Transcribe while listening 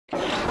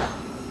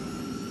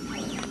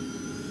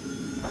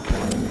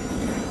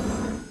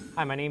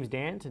Hi, my name's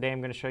Dan. Today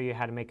I'm going to show you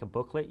how to make a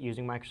booklet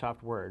using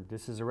Microsoft Word.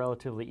 This is a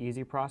relatively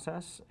easy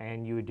process,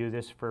 and you would do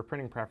this for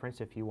printing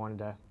preference if you wanted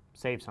to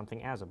save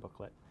something as a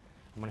booklet.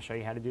 I'm going to show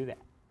you how to do that.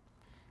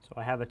 So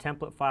I have a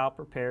template file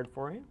prepared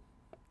for you,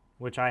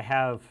 which I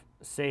have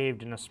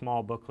saved in a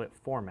small booklet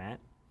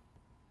format.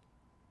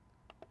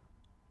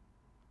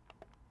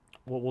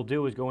 What we'll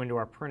do is go into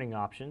our printing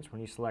options. When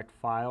you select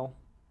File,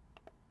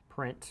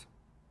 Print,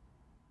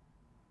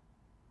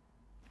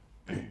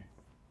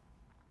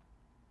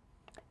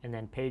 and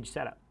then Page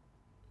Setup.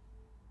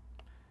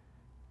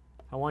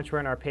 Now once we're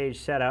in our page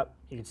setup,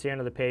 you can see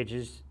under the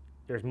pages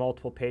there's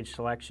multiple page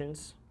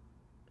selections,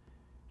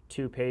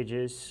 2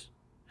 pages,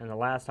 and the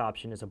last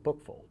option is a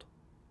book fold.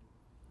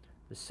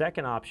 The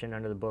second option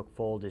under the book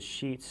fold is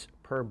Sheets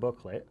per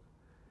Booklet,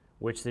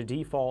 which the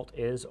default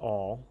is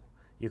all.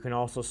 You can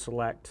also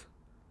select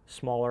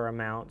smaller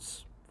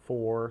amounts,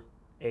 4,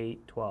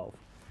 8, 12.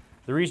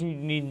 The reason you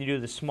need to do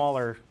the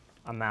smaller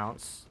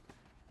amounts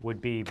would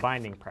be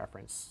binding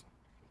preference.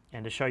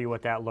 And to show you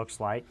what that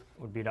looks like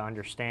would be to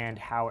understand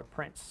how it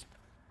prints.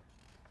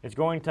 It's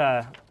going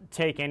to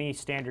take any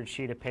standard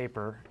sheet of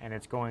paper and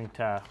it's going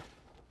to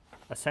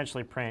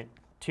essentially print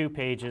 2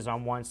 pages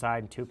on one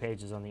side and 2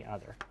 pages on the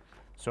other.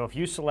 So if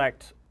you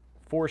select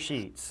 4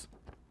 sheets,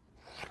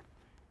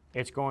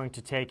 it's going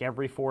to take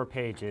every 4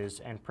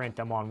 pages and print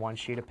them on one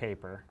sheet of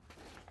paper,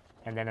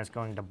 and then it's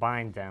going to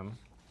bind them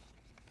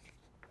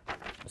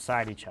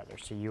beside each other,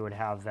 so you would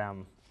have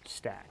them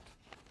stacked.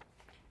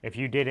 If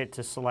you did it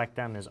to select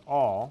them as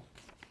all,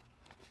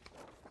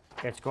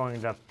 it's going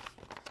to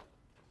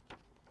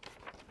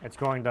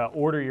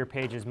order your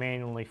pages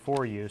manually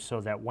for you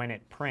so that when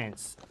it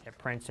prints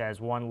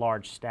as one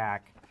large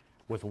stack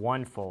with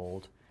one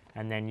fold,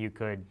 and then you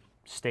could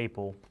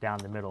staple down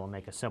the middle and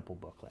make a simple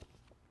booklet.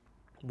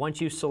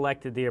 Once you've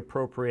selected the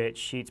appropriate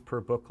sheets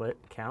per booklet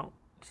count,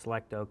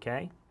 select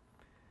OK,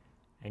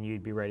 and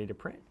you'd be ready to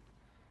print.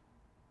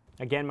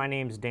 Again, my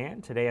name's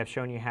Dan. Today I've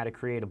shown you how to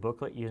create a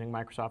booklet using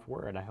Microsoft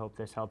Word. I hope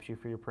this helps you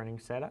for your printing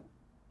setup.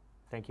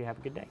 Thank you. Have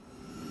a good day.